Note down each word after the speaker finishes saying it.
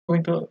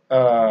going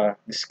to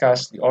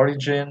discuss the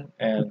origin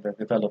and the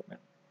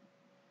development.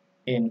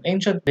 In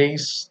ancient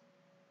days,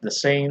 the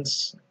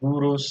saints,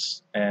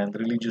 gurus, and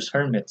religious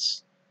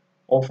hermits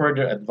offered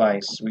their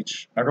advice,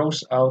 which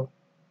arose out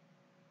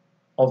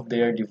of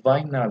their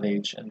divine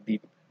knowledge and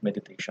deep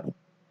meditation.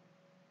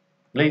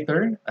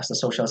 Later, as the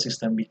social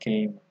system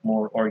became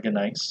more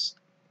organized,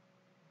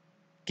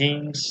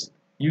 kings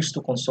used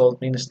to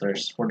consult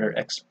ministers for their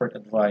expert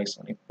advice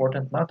on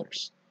important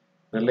matters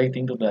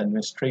relating to the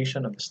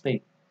administration of the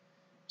state.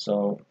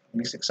 So, in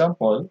this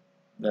example,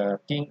 the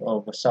king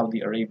of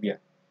Saudi Arabia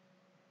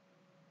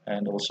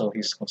and also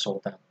his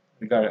consultant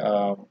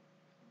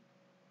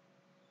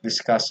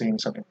discussing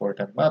some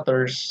important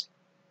matters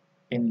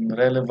in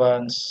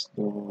relevance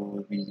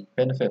to the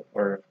benefit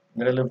or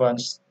in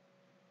relevance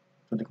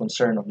to the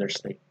concern of their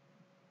state.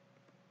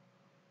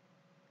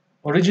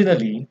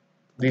 Originally,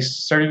 these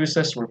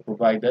services were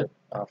provided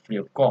free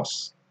of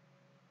cost,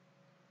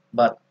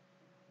 but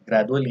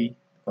gradually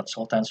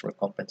consultants were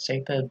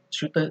compensated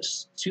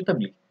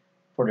suitably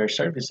for their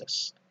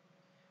services.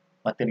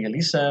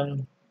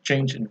 Materialism,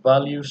 change in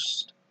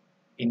values,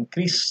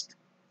 increased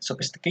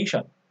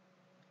sophistication,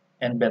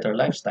 and better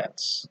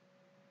lifestyles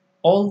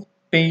all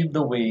paved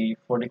the way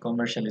for the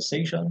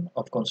commercialization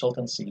of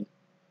consultancy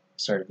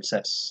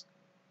services.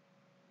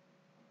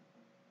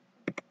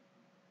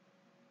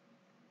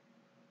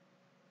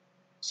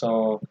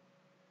 So,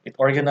 it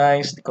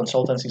organized the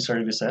consultancy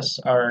services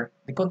are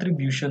the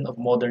contribution of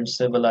modern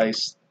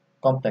civilized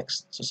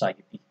complex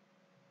society.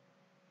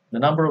 The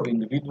number of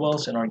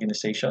individuals and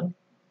organizations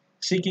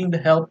seeking the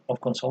help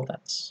of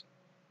consultants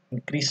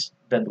increased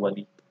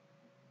gradually.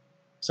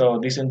 So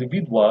these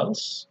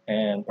individuals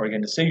and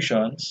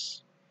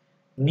organizations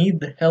need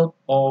the help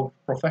of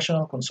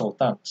professional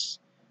consultants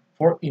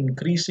for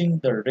increasing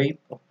the rate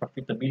of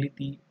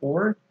profitability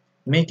or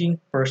making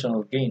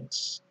personal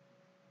gains.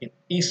 It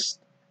is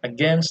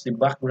against the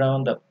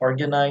background that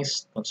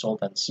organized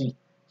consultancy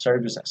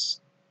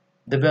services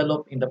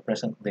develop in the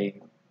present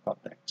day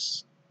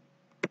context.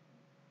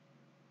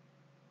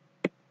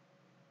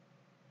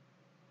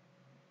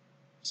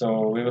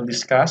 So we will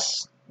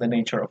discuss the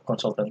nature of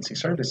consultancy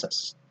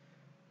services.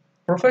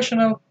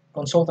 Professional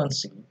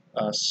consultancy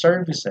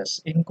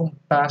services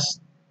encompass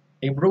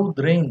a broad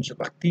range of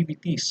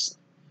activities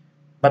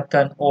but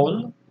can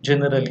all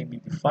generally be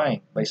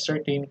defined by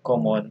certain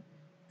common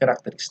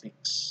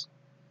characteristics.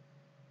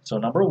 So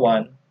number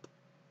one,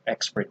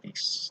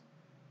 expertise.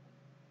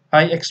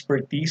 High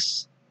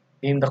expertise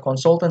in the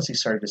consultancy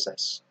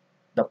services.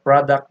 The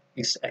product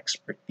is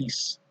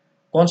expertise.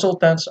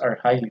 Consultants are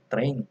highly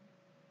trained,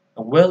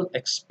 well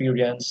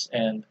experienced,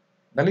 and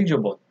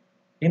knowledgeable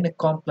in a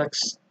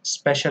complex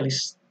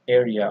specialist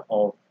area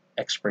of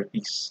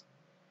expertise.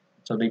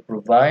 So they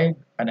provide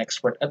an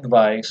expert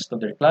advice to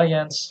their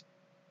clients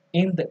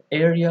in the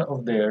area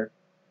of their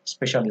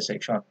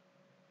specialization.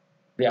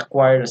 They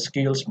acquire the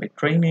skills by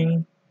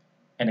training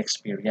and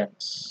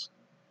experience.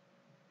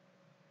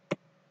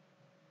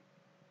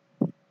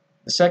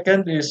 The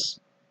second is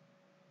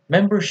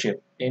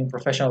membership in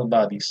professional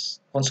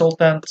bodies.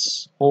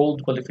 Consultants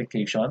hold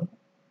qualification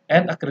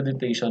and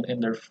accreditation in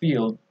their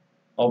field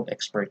of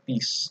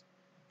expertise.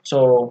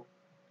 So,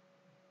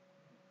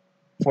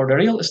 for the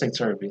real estate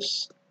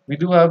service, we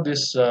do have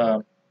this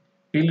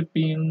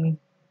Philippine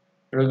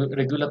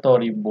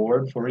Regulatory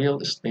Board for Real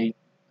Estate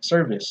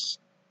Service.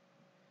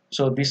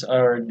 So this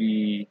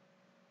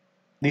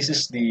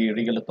is the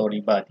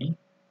regulatory body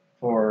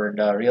for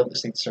the real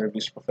estate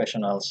service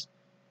professionals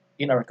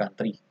in our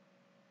country.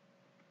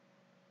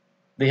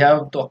 They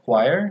have to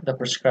acquire the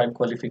prescribed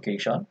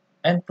qualification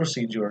and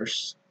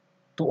procedures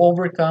to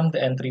overcome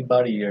the entry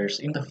barriers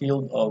in the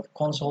field of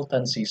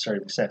consultancy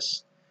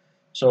services.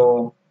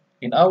 So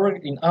in our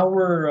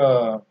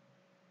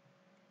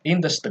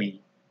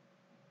industry,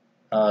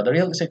 the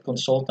real estate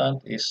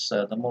consultant is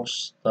um,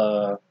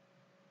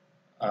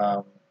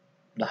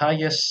 the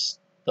highest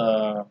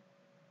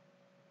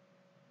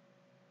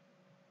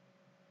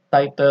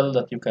title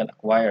that you can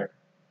acquire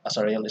as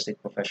a real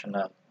estate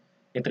professional.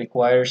 It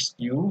requires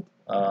you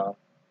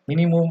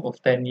minimum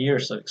of 10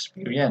 years of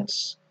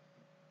experience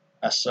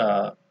as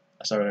a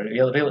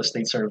real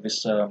estate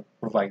service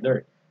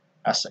provider,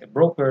 as a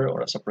broker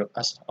or as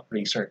as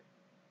appraiser.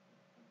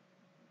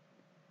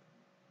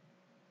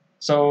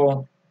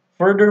 So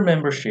further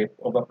membership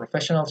of a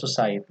professional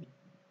society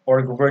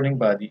or governing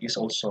body is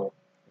also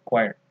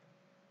required.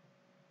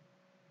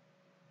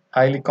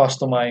 Highly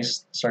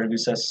customized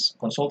services,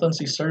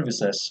 consultancy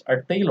services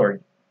are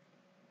tailored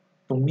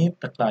to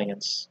meet the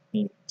client's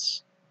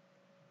needs.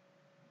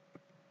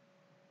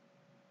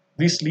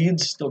 This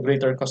leads to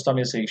greater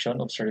customization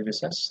of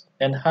services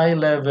and high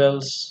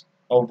levels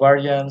of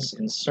variance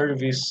in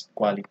service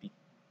quality.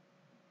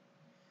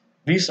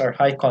 These are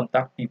high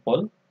contact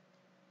people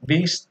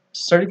based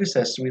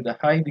services with a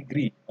high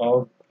degree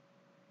of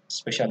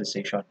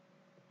specialization.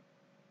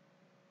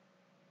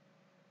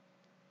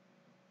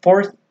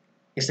 Fourth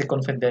is the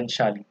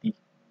confidentiality.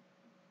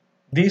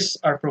 These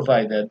are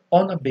provided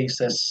on a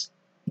basis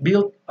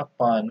built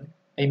upon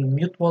a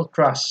mutual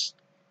trust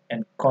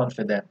and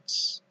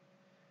confidence.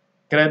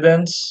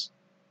 Credence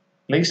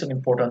plays an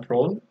important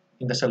role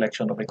in the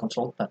selection of a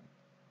consultant.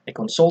 A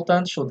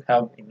consultant should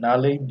have a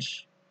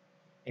knowledge,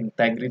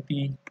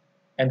 integrity,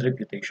 and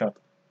reputation.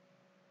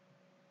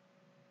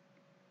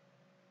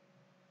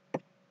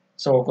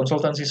 So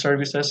consultancy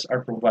services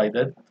are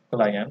provided to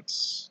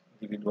clients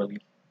individually.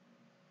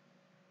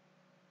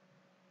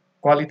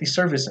 Quality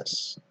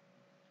services.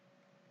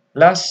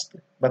 Last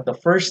but the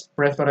first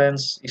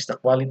preference is the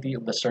quality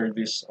of the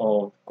service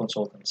of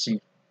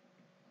consultancy.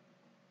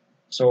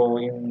 So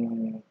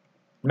in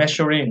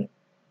measuring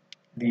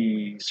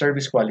the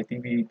service quality,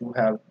 we do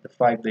have the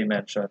 5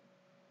 dimension.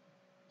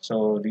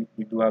 So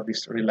we do have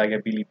this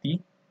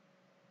reliability.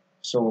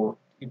 So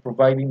in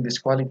providing this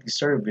quality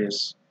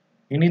service,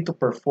 you need to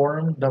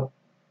perform the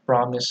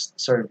promised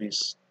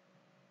service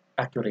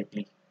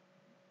accurately.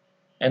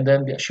 And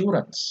then the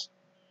assurance,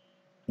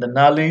 the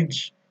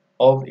knowledge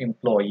of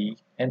employee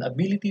and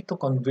ability to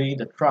convey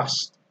the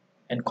trust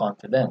and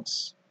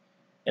confidence.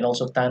 And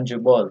also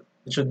tangible.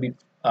 It should be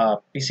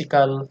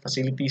physical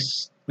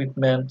facilities,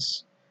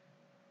 equipments,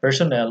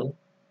 personnel,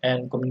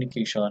 and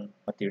communication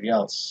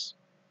materials.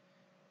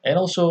 And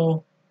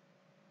also,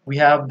 we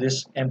have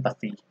this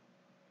empathy,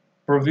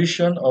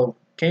 provision of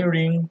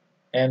caring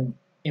and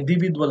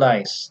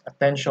individualized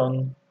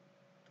attention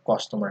to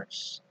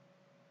customers,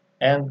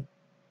 and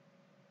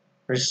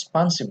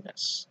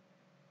responsiveness,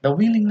 the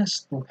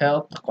willingness to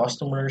help the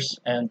customers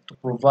and to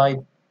provide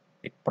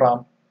a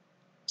prompt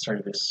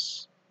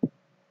service.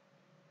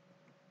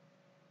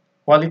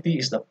 Quality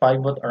is the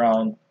pivot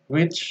around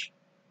which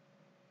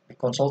the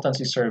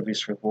consultancy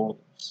service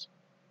revolves.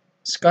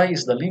 Sky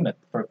is the limit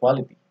for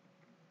quality.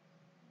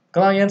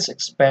 Clients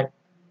expect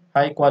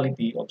high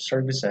quality of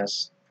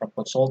services from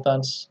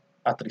consultants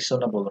at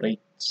reasonable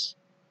rates.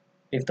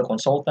 If the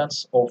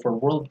consultants offer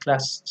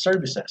world-class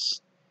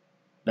services,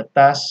 the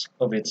task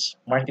of its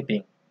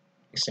marketing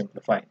is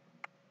simplified.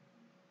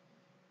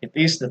 It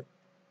is, the,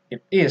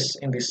 it is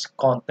in this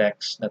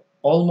context that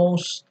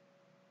almost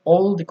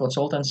all the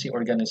consultancy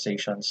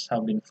organizations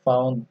have been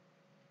found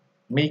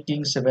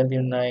making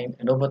 79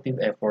 innovative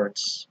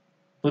efforts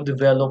to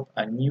develop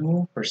a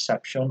new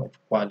perception of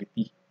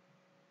quality,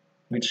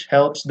 which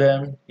helps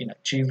them in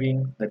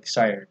achieving the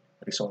desired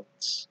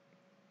results.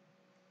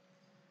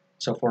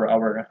 So for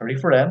our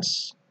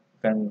reference,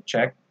 you can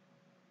check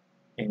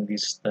in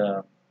this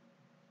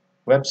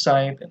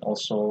website, and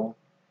also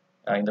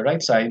in the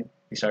right side,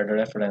 these are the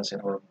reference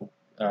in our book,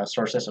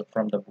 sources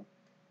from the book.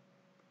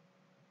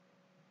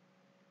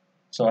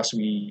 So as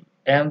we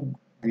end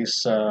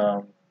this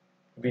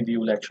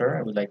video lecture,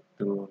 I would like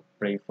to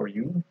pray for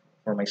you,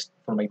 for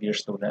my dear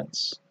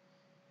students.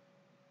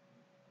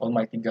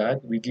 Almighty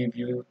God, we give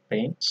you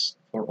thanks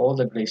for all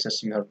the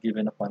graces you have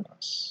given upon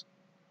us.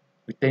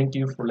 We thank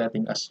you for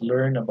letting us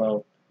learn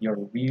about your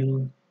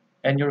will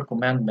and your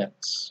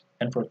commandments,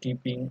 and for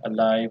keeping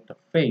alive the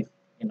faith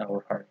in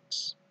our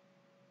hearts.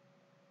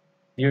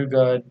 Dear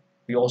God,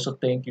 we also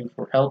thank you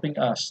for helping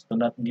us to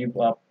not give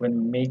up when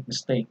we make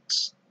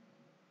mistakes.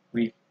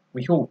 We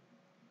hope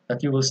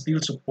that you will still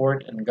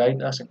support and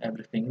guide us in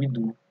everything we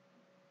do.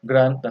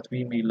 Grant that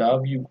we may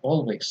love you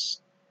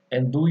always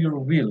and do your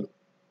will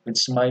with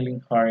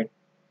smiling heart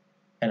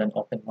and an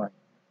open mind.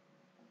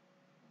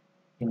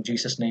 In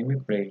Jesus' name we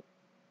pray.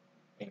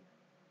 Amen.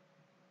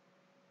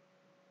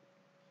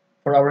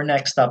 For our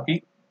next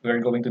topic, we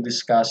are going to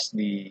discuss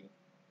the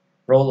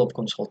role of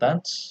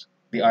consultants,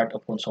 the art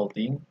of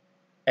consulting,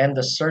 and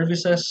the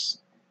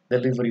services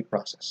delivery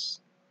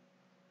process.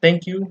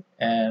 Thank you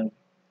and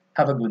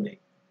have a good day.